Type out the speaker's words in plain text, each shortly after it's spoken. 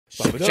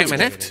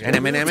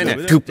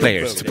Goop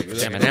players.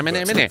 In the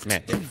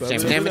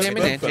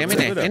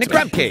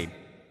Grumpcade.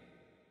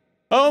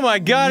 Oh my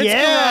god, it's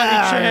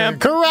Karate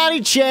Champ!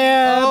 Karate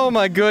Champ! Oh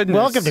my goodness.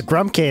 Welcome to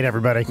Grumpcade,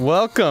 everybody.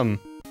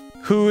 Welcome.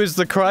 Who is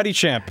the Karate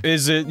Champ?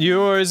 Is it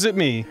you or is it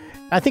me?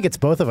 I think it's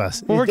both of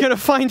us. Well, we're gonna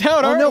find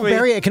out, aren't we? Oh no,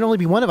 Barry, it can only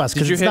be one of us,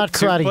 because it's not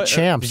Karate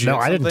Champs. No,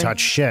 I didn't touch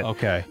shit.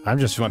 Okay. I'm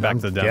just went back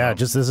to the demo. Yeah,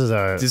 just this is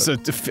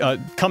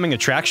coming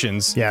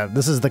attractions. Yeah,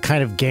 this is the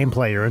kind of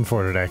gameplay you're in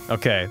for today.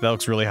 Okay, that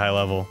looks really high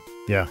level.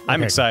 Yeah.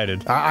 I'm excited.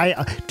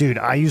 Dude,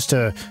 I used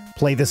to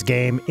play this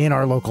game in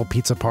our local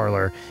pizza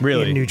parlor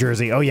in New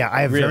Jersey. Oh yeah,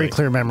 I have very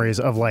clear memories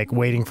of like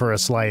waiting for a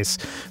slice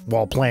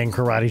while playing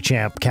Karate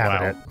Champ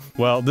cabinet.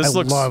 Wow. Well, I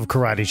love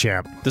Karate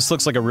Champ. This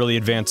looks like a really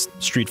advanced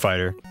Street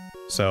Fighter.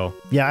 So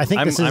yeah, I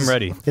think I'm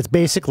ready. It's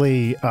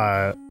basically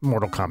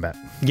Mortal Kombat.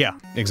 Yeah,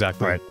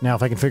 exactly. All right, now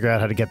if I can figure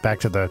out how to get back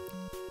to the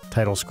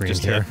title screen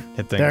just here.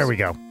 Hit things. There we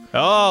go.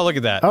 Oh, look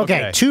at that.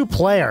 Okay,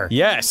 2-player.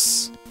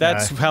 Yes,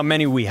 that's how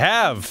many we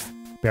have.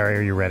 Barry,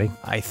 are you ready?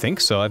 I think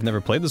so. I've never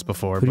played this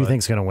before. Who do you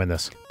think's gonna win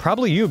this?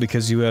 Probably you,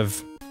 because you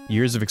have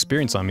years of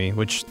experience on me.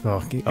 Which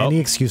any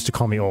excuse to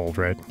call me old,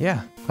 right?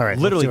 Yeah. All right,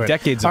 literally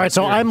decades. All right,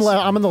 so I'm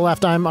in the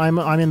left. I'm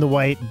in the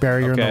white.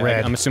 Barry, you're in the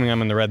red. I'm assuming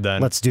I'm in the red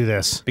then. Let's do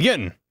this.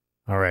 Begin.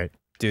 All right.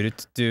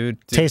 Dude.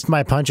 Taste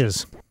my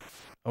punches.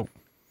 Oh.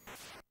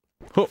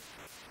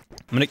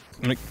 I'm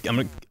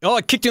gonna. Oh,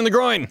 I kicked you in the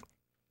groin.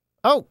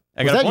 Oh,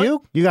 was that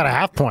you? You got a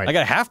half point. I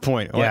got a half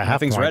point. Oh, yeah,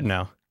 half red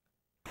now.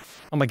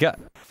 Oh my god.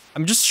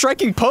 I'm just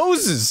striking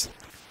poses.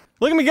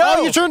 Look at me go.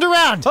 Oh, you turned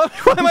around. Oh,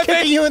 I'm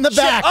kicking you in the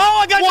back. Oh,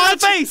 I got you in the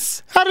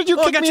face. How did you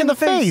kick me in the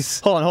face?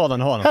 Hold on.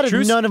 How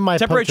did none of my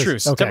Temporary punches?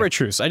 truce. Okay. Temporary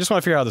truce. I just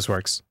want to figure out how this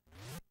works.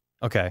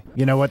 Okay.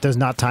 You know what there's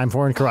not time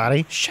for in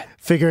karate? Shit.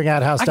 Figuring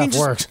out how stuff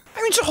works. I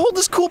can just hold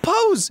this cool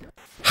pose.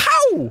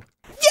 How?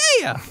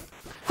 Yeah.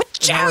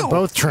 We're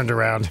both turned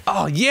around.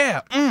 Oh,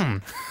 yeah.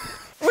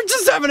 We're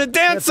just having a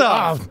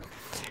dance-off.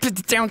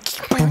 Down.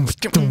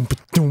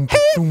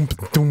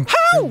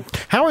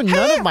 How are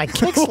none of my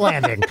kicks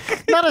landing?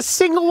 Not a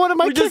single one of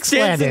my kicks landing. We're just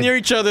dancing near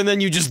each other and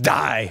then you just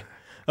die.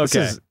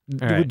 Okay.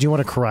 Do you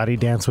want to karate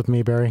dance with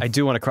me, Barry? I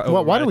do want to karate.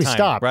 Well, why don't we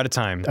stop? We're out of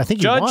time. I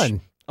think you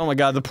won. Oh my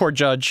god, the poor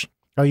judge.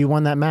 Oh, you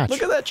won that match.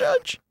 Look at that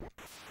judge.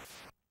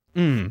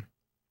 I'm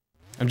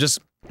just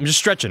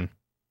stretching.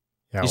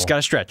 Yeah, you just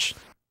gotta stretch.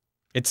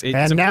 It's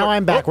and now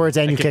I'm backwards,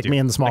 and you kick me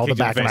in the small of the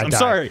back, and I die. I'm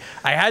sorry.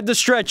 I had to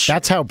stretch.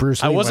 That's how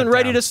Bruce Lee I wasn't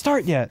ready to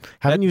start yet.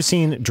 Haven't you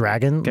seen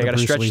Dragon? Okay, I gotta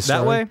stretch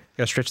that way.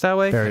 Gotta stretch that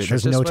way.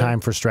 There's no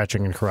time for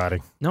stretching in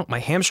karate. No, my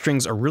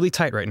hamstrings are really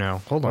tight right now.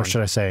 Hold on. Or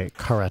should I say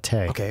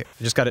karate? Okay,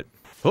 I just got it.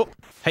 Oh,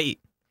 hey.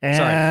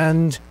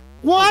 And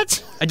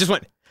what? I just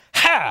went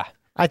ha.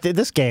 I think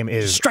this game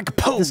is strike a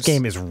pose. This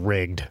game is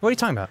rigged. What are you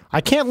talking about?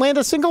 I can't land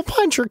a single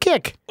punch or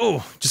kick.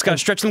 Oh, just gotta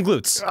stretch them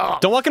glutes.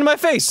 Don't walk into my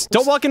face.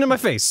 Don't walk into my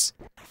face.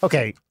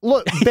 Okay,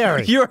 look,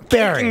 Barry. You're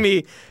kicking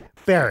me.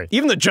 Barry.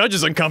 Even the judge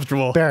is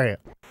uncomfortable. Barry.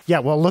 Yeah,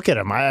 well, look at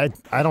him. I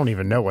don't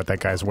even know what that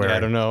guy's wearing. Yeah, I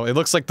don't know. It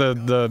looks like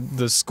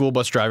the school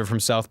bus driver from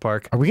South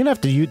Park. Are we gonna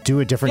have to do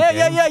a different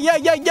game?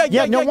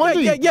 Yeah, no wonder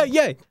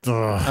yeah.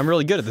 I'm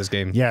really good at this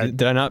game. Yeah.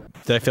 Did I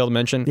fail to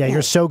mention? Yeah,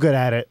 you're so good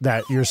at it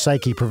that your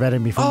psyche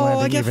prevented me from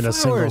landing even a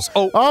single.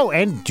 Oh,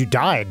 and you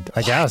died,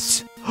 I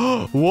guess.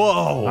 Whoa.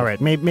 All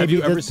right, maybe have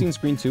you ever seen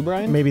Screen 2,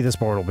 Brian? Maybe this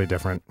board will be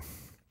different.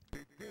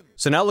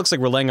 So now it looks like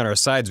we're laying on our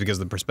sides because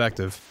of the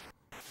perspective.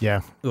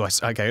 Yeah. Ooh,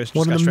 okay,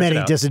 one of the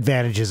many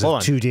disadvantages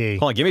of 2D.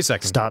 Hold on, give me a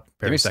second. Stop.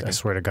 Give me a second. I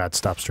swear to God,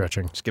 stop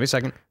stretching. Just give me a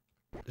second.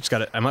 Just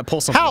got it. I might pull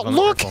something. How?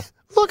 Look!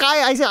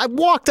 I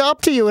walked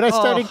up to you and I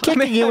started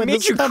kicking you in the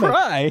stomach.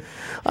 I made you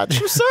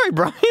cry. I'm sorry,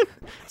 Brian.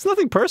 It's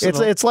nothing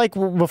personal. It's like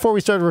before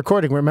we started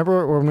recording.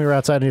 Remember when we were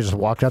outside and you just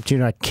walked up to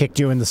you and I kicked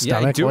you in the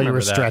stomach while you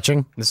were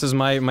stretching? This is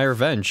my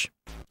revenge.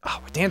 Oh,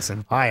 we're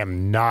dancing. I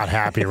am not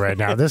happy right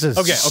now. This is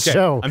okay.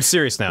 So I'm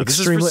serious now.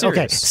 Extremely, this is for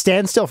serious. Okay,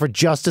 stand still for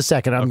just a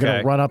second. I'm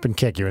going to run up and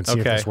kick you and see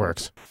if this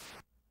works.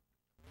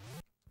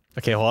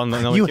 Okay, hold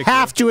on. You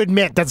have to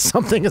admit that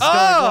something is going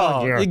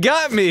wrong here. You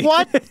got me.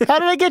 What? How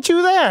did I get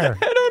you there?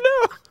 I don't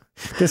know.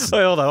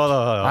 Wait, hold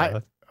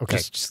on. Okay.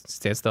 Just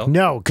stand still.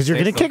 No, because you're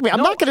going to kick me.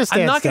 I'm not going to stand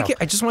still. I'm not going to kick.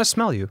 I just want to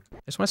smell you. I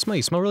just want to smell you.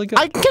 You smell really good.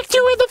 I kicked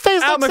you in the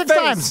face like 6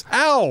 times.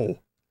 Ow.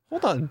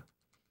 Hold on.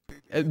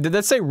 Did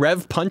that say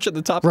rev punch at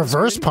the top?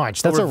 Reverse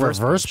punch. That's a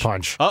reverse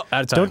punch. Oh,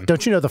 out of time.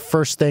 Don't you know the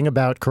first thing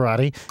about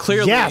karate?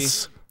 Clearly,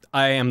 yes.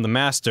 I am the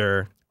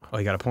master. Oh,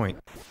 you got a point.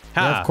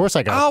 Yeah, of course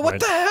I got a point. What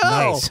the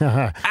hell? Nice.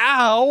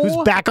 Ow.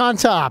 Who's back on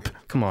top?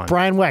 Come on.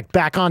 Brian Weck,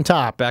 back on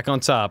top. Back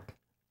on top,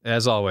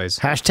 as always.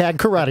 Hashtag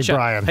karate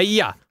Brian.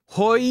 Hi-yah.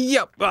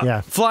 Hi-yah.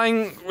 Yeah.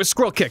 Flying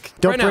squirrel kick.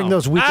 Don't bring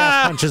those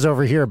weak-ass punches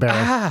over here,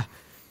 Barry.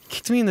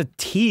 Kicked me in the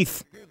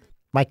teeth.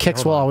 My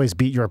kicks will always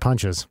beat your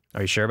punches.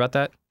 Are you sure about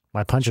that?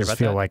 My punches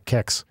feel like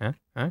kicks.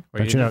 Huh?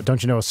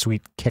 Don't you know a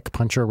sweet kick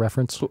puncher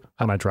reference?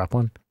 I might drop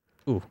one.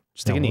 Ooh,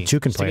 just take a knee. Well, you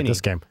can play at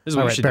this game. This is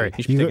what we should do. You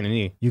should be taking a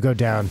knee. You go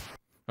down.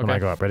 When I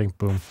go up. Ready?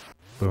 Boom.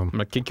 Boom. I'm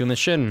gonna kick you in the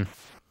shin.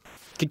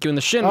 Kick you in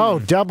the shin. Oh,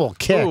 double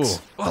kicks.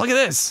 Ooh. Oh, look at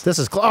this. This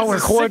is we're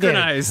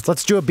coordinated.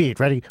 Let's do a beat.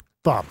 Ready?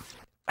 Bum.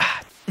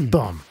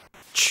 Boom.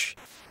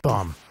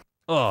 Boom.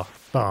 Oh.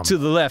 Boom. To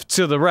the left,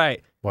 to the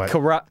right. What?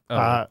 Who's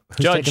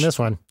Who's taking this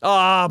one?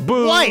 Ah,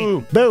 boom.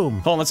 White.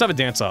 Boom. Hold on, let's have a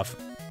dance-off.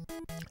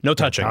 No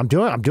touching. I'm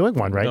doing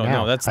one right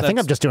now. No, I think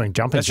I'm just doing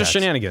jumping That's just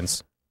jacks.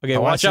 shenanigans. Okay,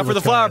 Oh, watch out for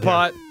the flower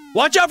pot.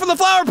 Watch out for the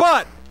flower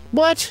pot!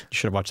 What? You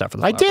should have watched out for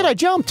the flower I did. pot. I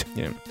jumped.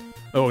 Yeah.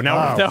 Oh,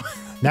 now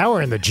Now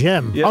we're in the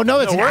gym. Yeah, Oh no,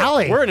 it's an we're,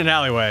 alley. We're in an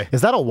alleyway.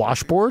 Is that a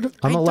washboard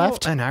on the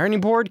left? An ironing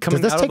board coming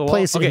Does this out take of the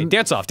place wall? Okay, in...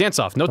 dance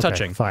off, no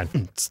touching.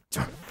 Fine.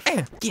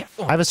 Yeah.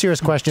 I have a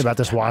serious question about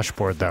this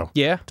washboard, though.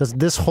 Yeah? Does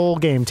this whole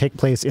game take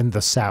place in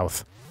the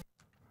South?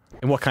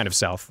 In what kind of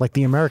South? Like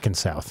the American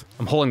South?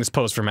 I'm holding this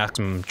pose for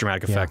maximum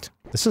dramatic effect.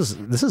 This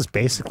is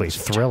basically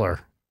Thriller.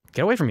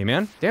 Get away from me,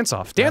 man. Dance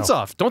off. Dance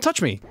off. Don't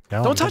touch me.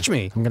 No, Don't touch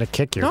me. I'm gonna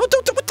kick you. No,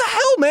 don't. What the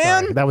hell,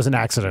 man? Sorry, that was an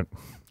accident.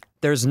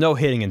 There's no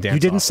hitting in dance. You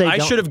didn't off. say I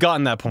don't- should have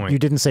gotten that point. You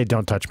didn't say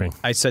don't touch me.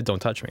 I said don't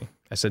touch me.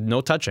 I said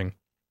no touching.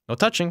 No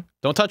touching.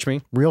 Don't touch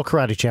me. Real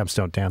karate champs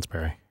don't dance,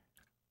 Barry.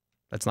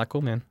 That's not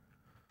cool, man.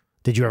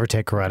 Did you ever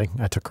take karate?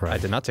 I took karate. I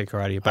did not take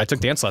karate, but I took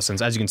dance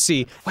lessons. As you can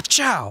see, watch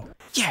out!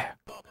 Yeah.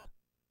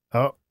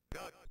 Oh.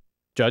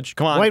 Judge,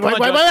 come on. Wait, come wait,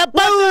 on, wait, Judge. wait,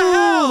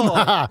 boom! What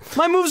the hell?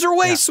 My moves are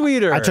way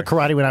sweeter. I took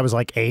karate when I was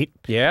like 8.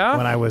 Yeah?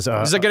 When I was,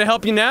 Is that gonna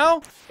help you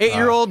now?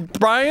 8-year-old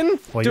Brian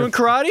doing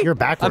karate? You're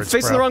backwards, I'm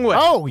facing bro. the wrong way.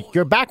 Oh,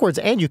 you're backwards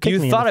and you kicked me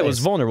in You thought the I was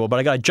face. vulnerable, but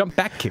I got a jump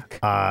back kick.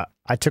 I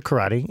took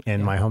karate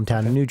in my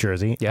hometown in New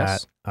Jersey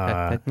Yes.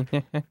 at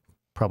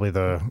probably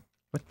the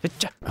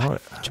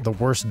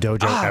worst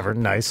dojo ever.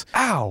 Nice.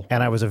 Ow.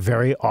 And I was a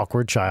very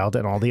awkward child,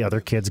 and all the other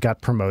kids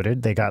got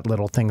promoted. They got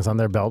little things on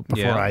their belt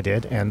before I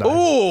did. And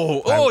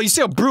you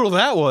see how brutal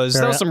that was?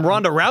 That was some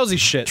Ronda Rousey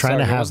shit. Trying Sorry,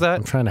 to what have, was that?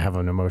 I'm trying to have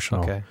an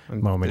emotional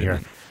moment here.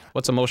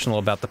 What's emotional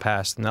about the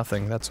past?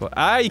 Nothing. That's what.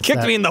 You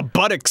kicked me in the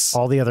buttocks.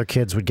 All the other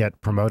kids would get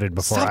promoted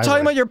before I Stop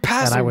talking about your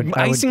past. And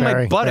Icing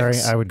my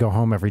buttocks. I would go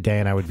home every day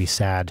and I would be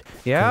sad.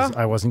 Yeah? 'Cause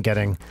I wasn't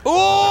getting...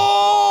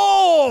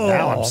 Oh!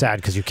 Now I'm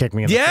sad because you kicked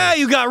me in the Yeah, face.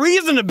 you got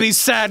reason to be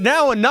sad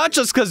now and not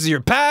just because of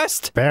your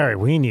past. Barry,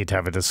 we need to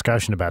have a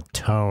discussion about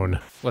tone.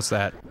 What's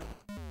that?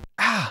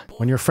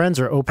 When your friends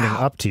are opening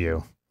up to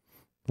you,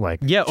 like...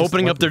 Yeah, just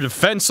opening like- up their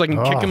defense so I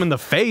can kick them in the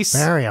face.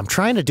 Barry, I'm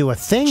trying to do a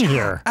thing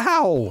here.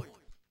 Ow.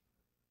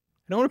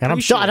 I don't And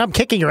appreciate I'm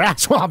kicking your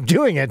ass while I'm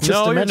doing it. Just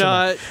No, to you're mention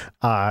not.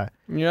 that.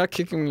 You're not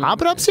kicking me.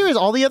 But I'm serious.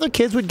 All the other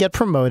kids would get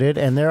promoted,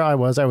 and there I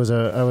was. I was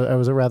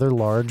a rather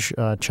large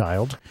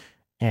child,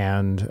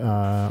 and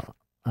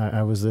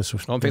I was this.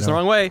 Don't face the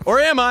wrong way.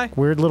 Or am I?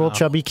 Weird little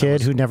chubby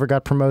kid who never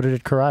got promoted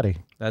at karate.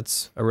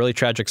 That's a really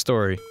tragic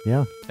story.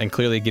 Yeah. And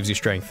clearly it gives you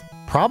strength.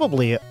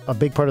 Probably a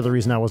big part of the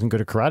reason I wasn't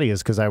good at karate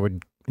is because I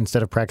would,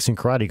 instead of practicing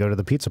karate, go to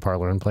the pizza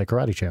parlor and play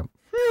karate champ.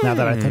 Now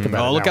that I think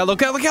about it. Oh, look now. out,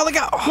 look out, look out, look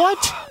out.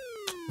 What?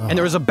 And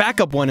there was a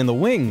backup one in the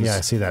wings. Yeah,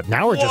 I see that.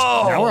 Now we're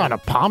now we're on a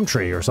palm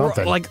tree or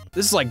something.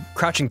 This is like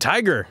Crouching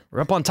Tiger.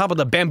 We're up on top of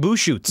the bamboo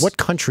shoots. What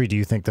country do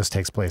you think this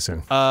takes place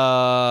in?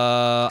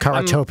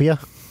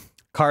 Karatopia?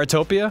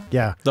 Karatopia?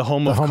 Yeah. The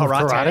home of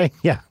karate?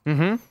 Yeah.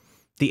 Mm-hmm.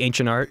 The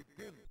ancient art?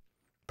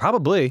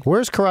 Probably.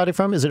 Where's karate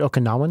from? Is it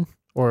Okinawan?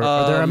 Or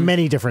there are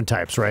many different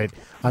types, right?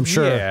 I'm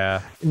sure.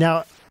 Yeah.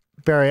 Now,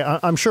 Barry,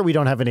 I'm sure we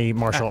don't have any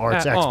martial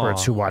arts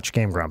experts who watch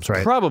GameGrumps,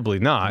 right? Probably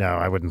not. No,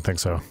 I wouldn't think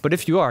so. But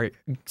if you are,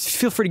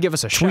 feel free to give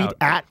us a Tweet shout.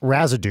 at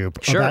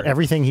Razadoop about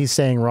everything he's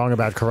saying wrong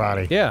about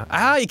karate.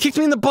 Yeah. You kicked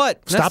me in the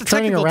butt. Stop That's the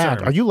turning technical around.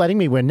 term. Are you letting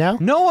me win now?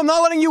 No, I'm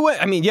not letting you win.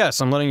 I mean,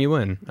 yes, I'm letting you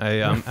win.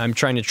 I'm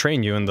trying to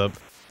train you in the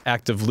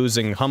act of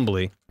losing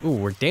humbly. Ooh,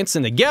 we're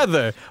dancing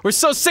together. We're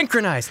so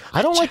synchronized.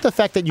 I don't like the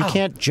fact that you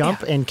can't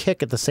jump and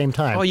kick at the same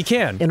time. Oh, you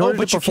can. In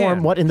order to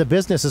perform what in the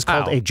business is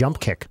called a jump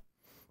kick.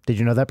 Did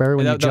you know that, Barry?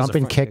 When you jump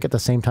and kick at the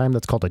same time,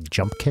 that's called a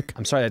jump kick?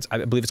 I'm sorry,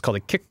 I believe it's called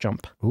a kick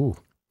jump. Ooh.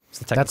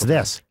 That's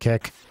this.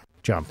 Kick,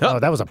 jump. Oh,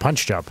 that was a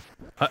punch jump.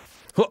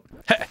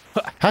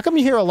 How come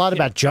you hear a lot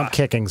about jump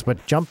kickings,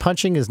 but jump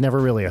punching is never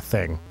really a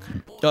thing?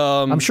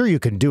 I'm sure you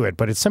can do it,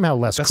 but it's somehow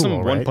less that's cool, some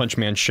right? One Punch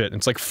Man shit.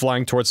 It's like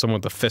flying towards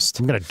someone with a fist.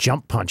 I'm gonna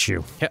jump punch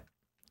you.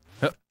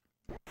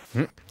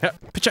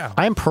 Pachow.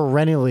 I am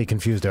perennially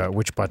confused about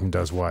which button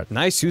does what.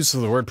 Nice use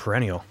of the word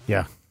perennial.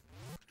 Yeah.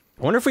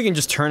 I wonder if we can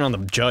just turn on the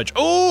judge.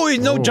 Oh,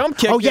 no jump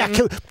kick. Oh, yeah.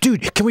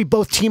 Dude, can we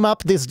both team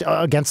up this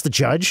against the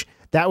judge?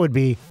 That would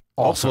be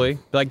awesome. Hopefully.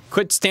 Like,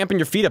 quit stamping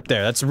your feet up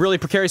there. That's a really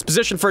precarious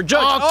position for a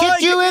judge. I'll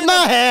kick you in the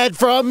head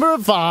from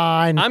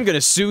Refine. I'm going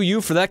to sue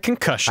you for that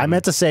concussion. I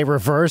meant to say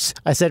reverse.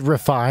 I said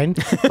refine,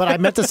 but I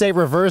meant to say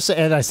reverse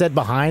and I said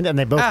behind, and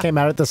they both came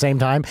out at the same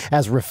time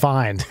as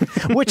refined,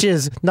 which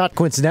is, not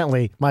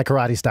coincidentally, my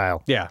karate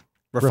style. Yeah.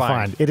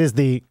 Refined. It is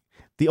the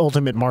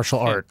ultimate martial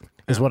art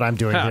is what I'm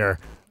doing here.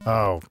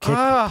 Oh,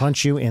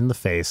 punch you in the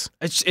face.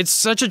 It's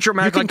such a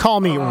dramatic... You can call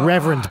me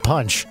Reverend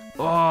Punch.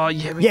 Oh,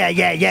 yeah. Yeah.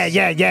 Okay.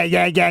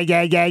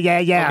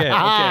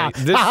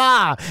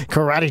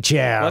 Karate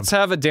champ. Let's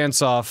have a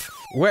dance-off.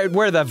 Where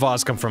did that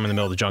vase come from in the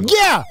middle of the jungle?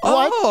 Yeah!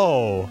 What?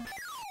 Oh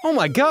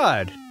my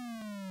god.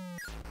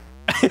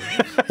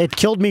 It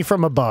killed me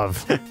from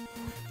above.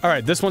 All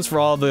right, this one's for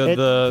all the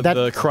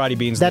karate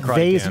beans. That and the karate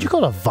vase, pan. did you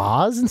call it a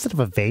vase instead of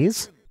a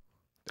vase?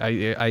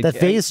 That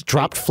vase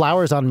dropped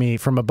flowers on me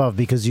from above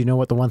because you know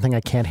what the one thing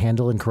I can't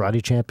handle in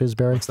Karate Champ is,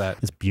 Barry? What's that?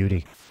 It's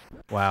beauty.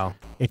 Wow.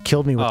 It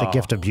killed me with the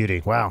gift of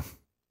beauty. Wow.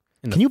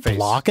 Can you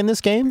block in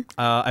this game?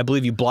 I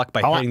believe you block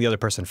by hitting the other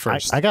person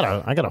first. I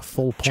got a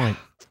full point.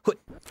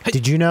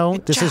 Did you know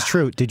this is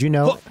true? Did you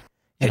know?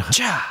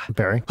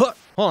 Barry? Hold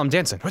on, I'm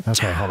dancing.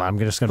 Okay, hold on. I'm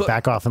just going to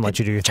back off and let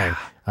you do your thing.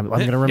 I'm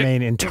going to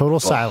remain in total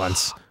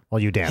silence while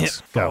you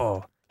dance.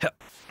 Go.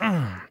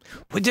 How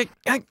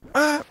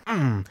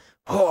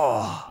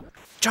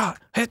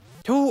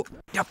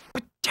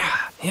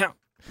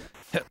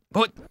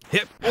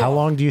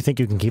long do you think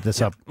you can keep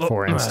this up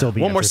for and still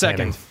be One more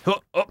second.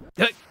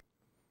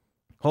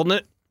 Holding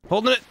it.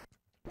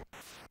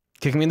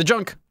 Kicking me in the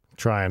junk.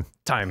 Trying.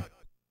 Time.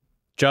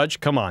 Judge,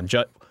 come on,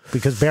 Judge.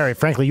 Because, Barry,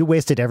 frankly, you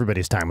wasted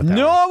everybody's time with that.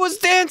 No, I was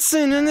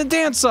dancing in the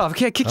dance-off.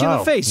 Okay, I kick you in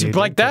the face. You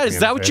like that? Is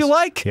that what you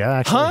like? Yeah,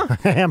 actually.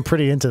 I am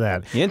pretty into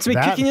that. You into me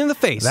kicking you in the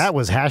face? That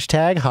was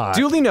hashtag hot.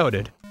 Duly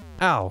noted.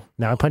 Ow.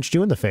 Now I punched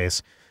you in the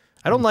face.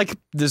 I don't like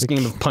this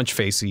game of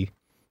punch-facey.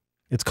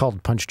 It's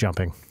called punch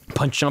jumping.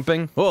 Punch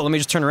jumping? Oh, let me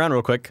just turn around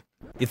real quick.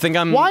 You think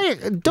I'm... Why?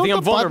 Don't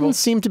the buttons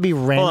seem to be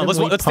randomly Hold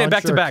on, let's stand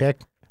back to back.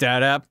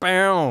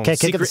 Da-da-bow. Okay,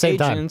 kick at the same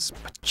time.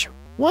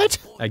 What?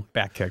 I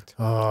back kicked.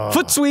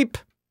 Foot sweep.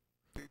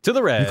 To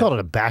the red. You called it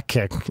a back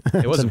kick.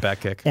 It was a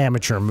back kick.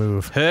 Amateur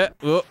move.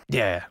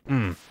 Yeah.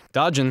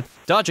 Dodging,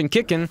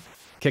 kicking,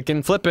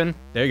 flipping.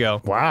 There you go.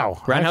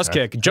 Wow. Roundhouse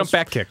kick, jump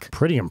back kick.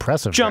 Pretty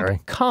impressive, Jump, Barry.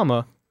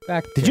 comma,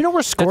 back kick. Did you know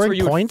we're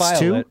scoring points,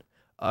 too?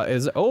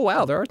 Oh,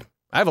 wow, there are...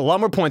 I have a lot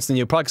more points than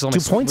you, probably because all my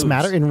Do points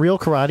matter? In real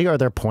karate, are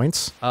there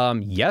points?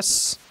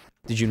 Yes.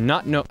 Did you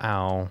not know?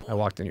 Ow, I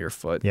walked into your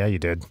foot. Yeah, you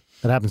did.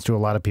 That happens to a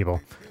lot of people.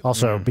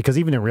 Also, because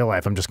even in real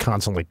life, I'm just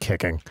constantly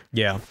kicking.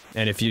 Yeah,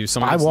 and if you...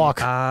 I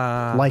walk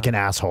like an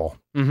asshole.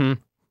 Mm-hmm.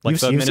 Like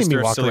the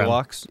Minister of Silly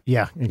Walks?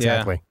 Yeah,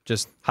 exactly. Yeah,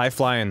 just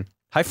high-flying,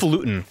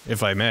 highfalutin,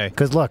 if I may.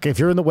 Because look, if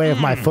you're in the way of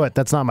my foot,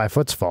 that's not my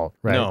foot's fault,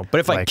 right? No, but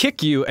if I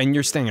kick you and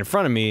you're standing in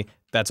front of me,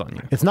 that's on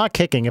you. It's not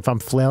kicking if I'm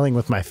flailing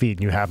with my feet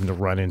and you happen to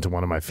run into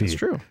one of my feet. That's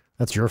true.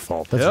 That's your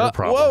fault. That's your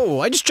problem. Whoa,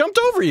 I just jumped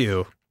over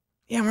you.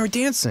 Yeah, we were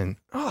dancing.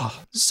 Oh,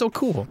 this is so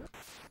cool.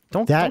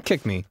 Don't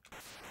kick me.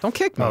 Don't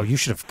kick me. Oh, you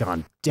should have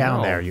gone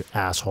down there, you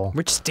asshole.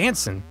 We're just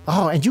dancing.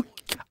 Oh, and you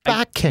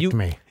back kicked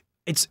me.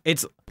 It's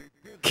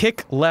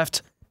kick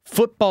left,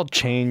 football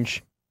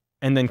change,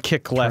 and then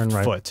kick left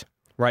foot.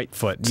 Right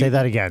foot. Say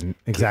that again,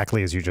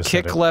 exactly as you just said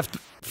it. Kick left,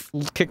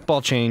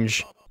 kickball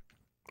change,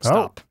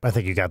 stop. Oh, I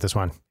think you got this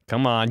one.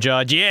 Come on,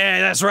 Judge.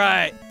 Yeah, that's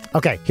right.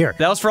 Okay, here.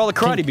 That was for all the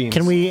karate beans.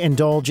 Can we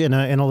indulge in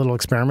a little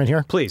experiment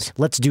here? Please.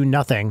 Let's do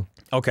nothing.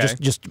 Okay.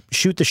 Just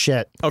shoot the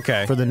shit.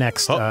 Okay. For the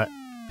next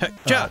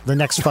the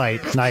next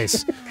fight.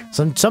 Nice.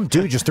 Some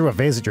dude just threw a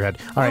vase at your head.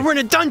 All right. We're in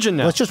a dungeon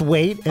now. Let's just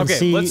wait and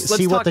see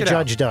what the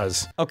judge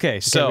does. Okay,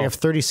 so we have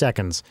 30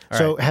 seconds.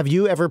 So have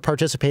you ever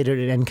participated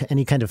in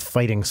any kind of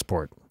fighting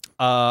sport?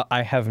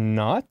 I have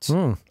not.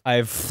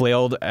 I've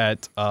flailed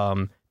at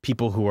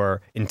people who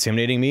are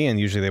intimidating me, and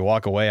usually they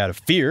walk away out of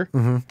fear.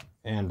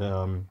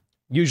 And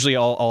usually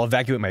I'll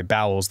evacuate my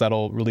bowels.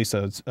 That'll release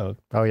a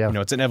oh yeah. You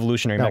know, it's an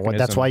evolutionary mechanism.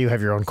 That's why you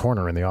have your own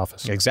corner in the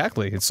office.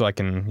 Exactly. It's so I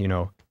can, you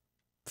know,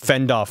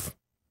 fend off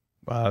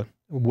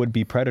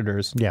would-be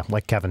predators. Yeah,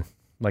 like Kevin.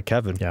 Like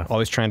Kevin. Yeah.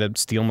 Always trying to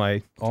steal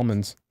my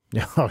almonds.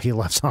 Oh, he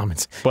loves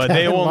almonds. But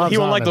he won't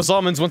like those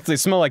almonds once they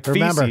smell like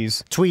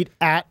feces. Tweet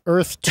at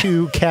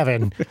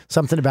Earth2Kevin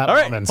something about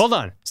almonds. Hold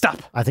on.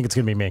 Stop. I think it's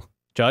going to be me.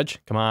 Judge,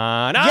 come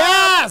on.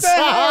 Yes!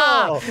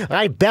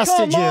 I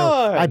bested you.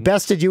 I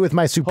bested you with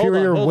my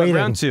superior weighting.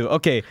 Round two.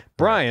 Okay,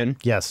 Brian.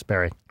 Yes,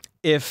 Barry.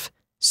 If,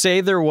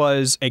 say there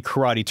was a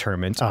karate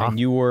tournament and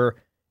you were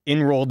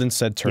enrolled in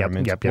said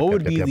tournament, what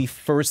would be the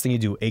first thing you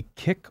do? A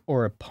kick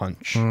or a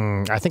punch?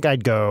 I think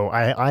I'd go,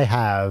 I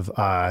have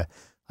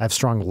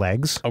strong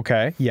legs.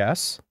 Okay,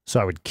 yes.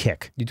 So I would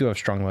kick. You do have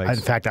strong legs.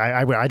 In fact,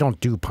 I don't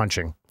do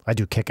punching. I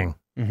do kicking.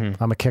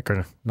 I'm a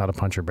kicker, not a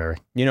puncher, Barry.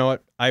 You know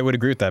what? I would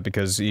agree with that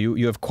because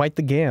you have quite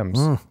the gams.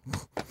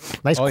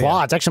 Nice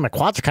quads. Actually, my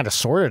quads are kind of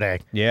sore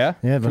today. Yeah?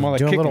 Yeah, but I'm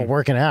doing a little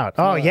working out.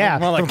 Oh, yeah.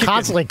 I'm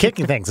constantly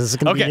kicking things. This is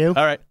going to be you?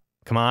 All right.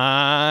 Come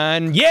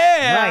on.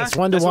 Yeah! Nice.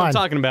 1 to 1. That's what I'm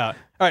talking about.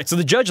 All right, so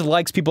the judge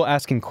likes people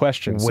asking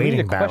questions. Waiting so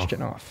we need a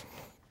question off.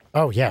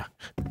 Oh, yeah.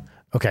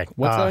 Okay.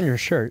 What's on your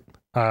shirt?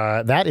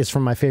 That is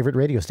from my favorite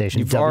radio station,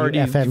 You've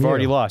WFMU.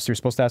 already lost. You're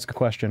supposed to ask a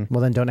question.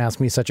 Well, then don't ask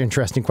me such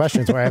interesting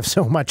questions where I have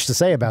so much to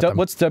say about them.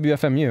 What's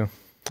WFMU?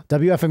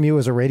 WFMU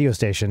is a radio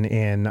station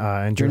in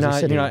Jersey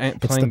City.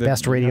 It's the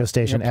best radio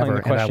station ever,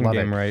 and I love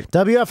it. Right.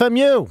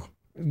 WFMU!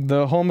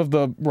 The home of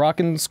the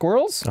Rockin'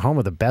 Squirrels? The home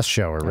of the best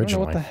show originally. I don't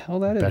know what the hell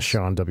that is. Best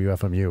show on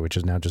WFMU, which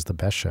is now just the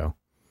best show.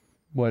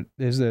 What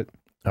is it?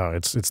 Oh,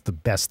 it's the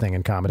best thing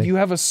in comedy. You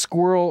have a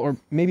squirrel or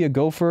maybe a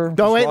gopher?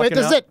 Oh, wait,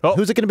 this is it. Oh.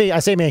 Who's it going to be? I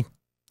say me.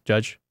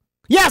 Judge?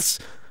 Yes!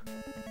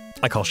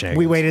 I call shenanigans.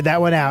 We waited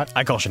that one out.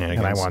 I call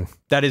shenanigans. And I won.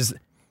 That is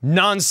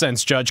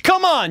nonsense, Judge.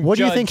 Come on, What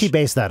do you think he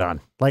based that on?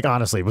 Like,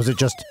 honestly, was it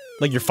just...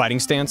 Like your fighting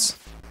stance?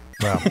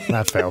 Well,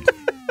 that failed.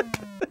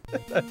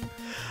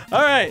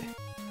 All right.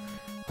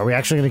 Are we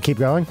actually going to keep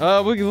going?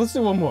 Let's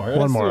do one more.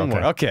 One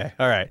more. Okay.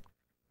 All right.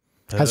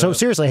 So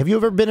seriously, have you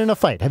ever been in a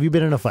fight? Have you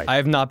been in a fight? I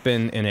have not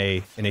been in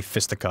a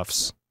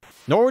fisticuffs,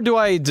 nor do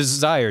I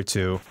desire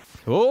to.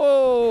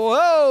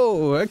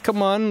 Whoa!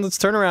 Come on, let's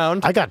turn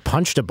around. I got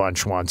punched a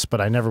bunch once, but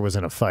I never was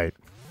in a fight.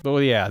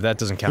 Well, yeah, that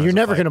doesn't count. You're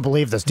never going to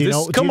believe this. Do you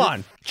know? Come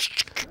on,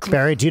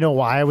 Barry. Do you know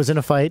why I was in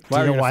a fight? Do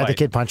you know why the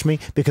kid punched me?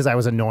 Because I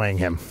was annoying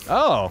him.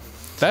 Oh,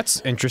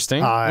 that's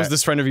interesting. Was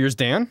this friend of yours,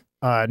 Dan?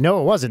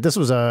 No, it wasn't. This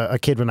was a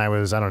kid when I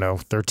was, I don't know,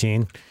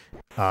 13.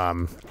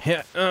 I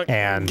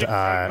had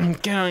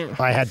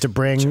to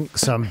bring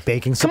some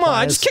baking supplies. Come on,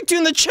 I just kicked you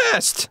in the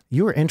chest!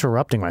 You were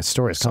interrupting my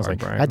stories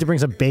constantly. I had to bring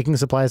some baking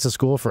supplies to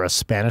school for a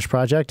Spanish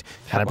project,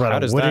 and I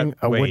brought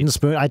a wooden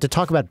spoon. I had to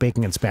talk about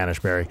baking in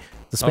Spanish, Barry.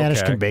 The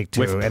Spanish can bake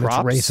too, and it's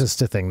racist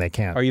to think they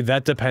can't. Are you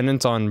that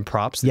dependent on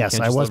props? Yes,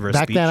 I was.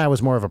 Back then, I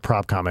was more of a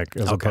prop comic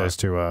as opposed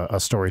to a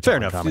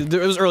storytelling comic. Fair enough.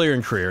 It was earlier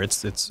in career.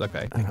 It's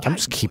okay. I'm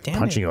just keep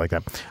punching you like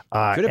that.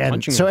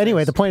 And so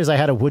anyway, the point is I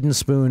had a wooden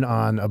spoon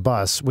on a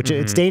bus, which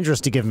it's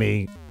dangerous to give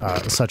me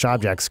such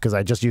objects because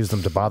I just use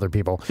them to bother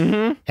people.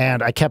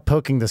 And I kept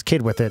poking this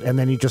kid with it, and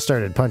then he just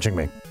started punching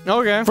me.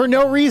 Okay. For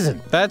no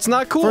reason. That's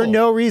not cool. For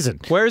no reason.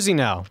 Where is he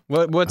now?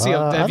 What's he?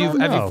 Have you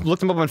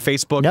looked him up on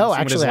Facebook? No,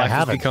 actually, I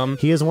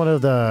haven't. He is one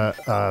of the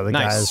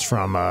guys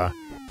from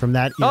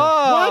that.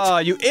 Oh,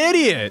 what? You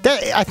idiot!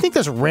 I think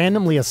this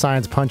randomly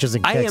assigns punches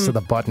and kicks to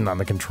the button on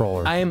the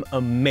controller. I am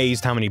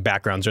amazed how many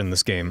backgrounds are in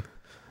this game.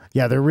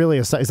 Yeah, there really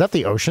is. Is that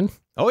the ocean?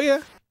 Oh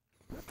yeah.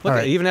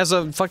 Look, it even has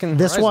a fucking.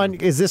 This one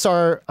is this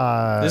our.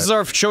 This is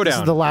our showdown. This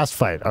is the last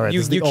fight. All right.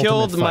 You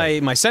killed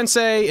my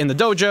sensei in the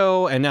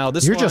dojo, and now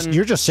this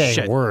you're just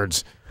saying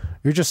words.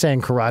 You're just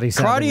saying karate.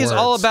 Karate is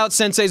all about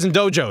senseis and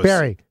dojos.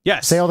 Barry.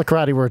 Yes. Say all the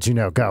karate words you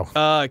know. Go.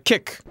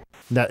 Kick.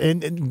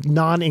 In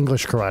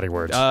non-English karate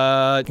words.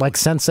 Like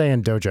sensei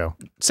and dojo.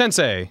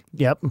 Sensei.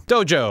 Yep.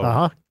 Dojo.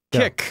 Uh-huh.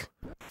 Kick.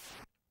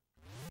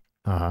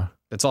 Uh-huh.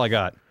 That's all I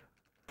got.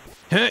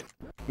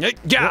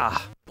 Yeah.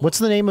 What's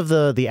the name of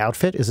the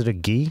outfit? Is it a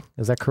gi?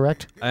 Is that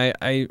correct?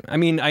 I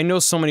mean, I know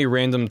so many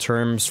random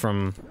terms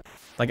from,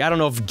 like, I don't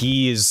know if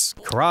gi is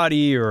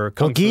karate or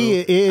kung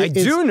fu. I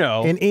do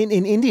know. In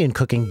Indian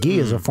cooking, gi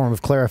is a form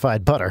of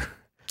clarified butter.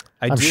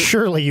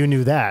 Surely you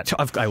knew that.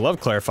 I love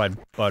clarified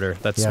butter.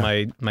 That's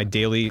my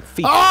daily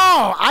feat.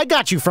 Oh, I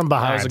got you from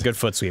behind. That was a good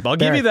foot sweep. I'll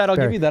give you that. I'll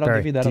give you that. I'll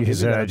give you that. I'll give you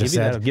that.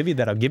 I'll give you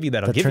that. I'll give you that. I'll give you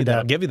that. I'll give you that.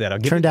 I'll give you that. I'll give you that. I'll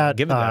give you that.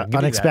 Turned out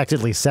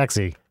unexpectedly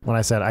sexy when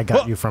I said I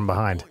got you from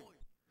behind.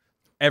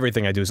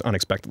 Everything I do is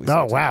unexpectedly sexy.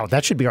 Oh, wow.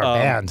 That should be our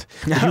band.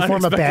 Would you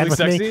form a band with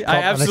me?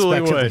 I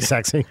absolutely would.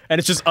 Sexy. And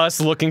it's just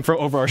us looking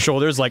over our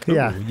shoulders like,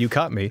 ooh, you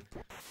caught me.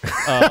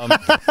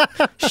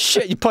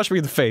 Shit, you punched me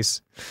in the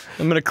face.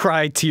 I'm going to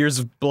cry tears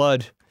of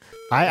blood.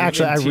 I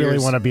really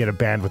want to be in a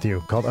band with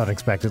you called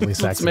Unexpectedly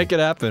Sexy. Let's make it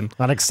happen.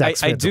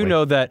 Unexpectedly. I do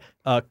know that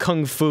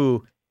kung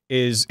fu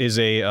is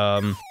a,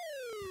 I don't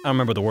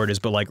remember what the word is,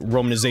 but like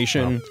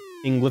Romanization,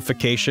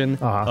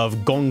 Anglification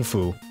of gong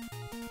fu.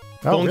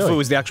 Gong fu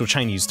is the actual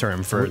Chinese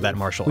term for that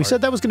martial art. We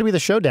said that was going to be the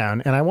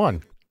showdown, and I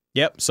won.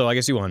 Yep, so I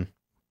guess you won.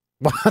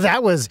 Well,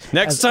 that was...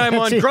 Next time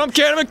on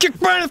Grumpcade, I'm going to kick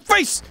Brian in the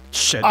face!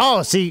 Shit.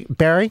 Oh, see,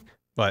 Barry?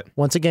 What?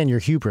 Once again, your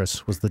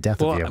hubris was the death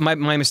of you. My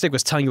mistake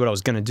was telling you what I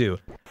was going to do.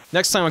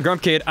 Next time on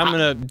Grumpcade, I'm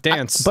going to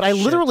dance. But I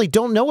literally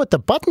don't know what the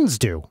buttons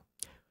do.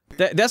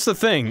 That's the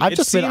thing. It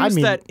seems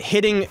that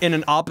hitting in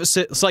an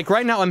opposite... It's like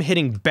right now I'm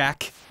hitting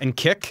back and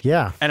kick.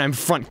 Yeah. And I'm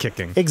front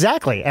kicking.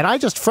 Exactly. And I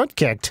just front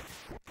kicked.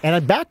 And I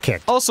back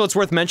kicked. Also, it's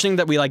worth mentioning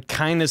that we like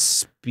kind of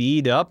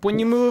speed up when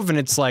you move, and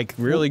it's like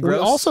really gross.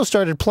 We also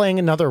started playing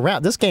another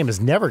round. This game is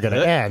never going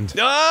to end.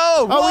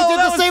 Oh, we did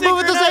the same move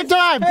at the same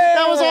time. Hey.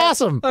 That was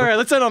awesome. All right,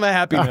 let's end on a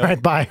happy note. All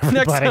right, bye, everybody.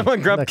 Next time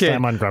on Grumpcade. Next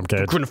time on Grumpcade.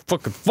 We're going to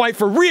fucking fight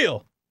for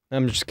real.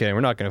 I'm just kidding.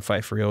 We're not going to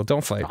fight for real.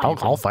 Don't fight.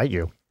 I'll fight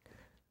you.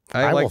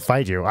 I will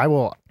fight you. I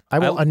will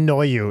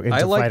annoy you into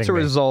fighting me. I like to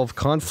resolve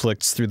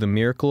conflicts through the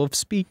miracle of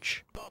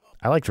speech.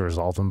 I like to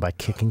resolve them by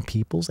kicking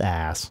people's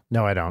ass.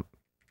 No, I don't.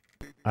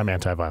 I'm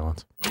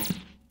anti-violence.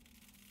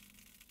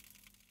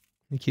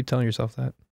 You keep telling yourself that.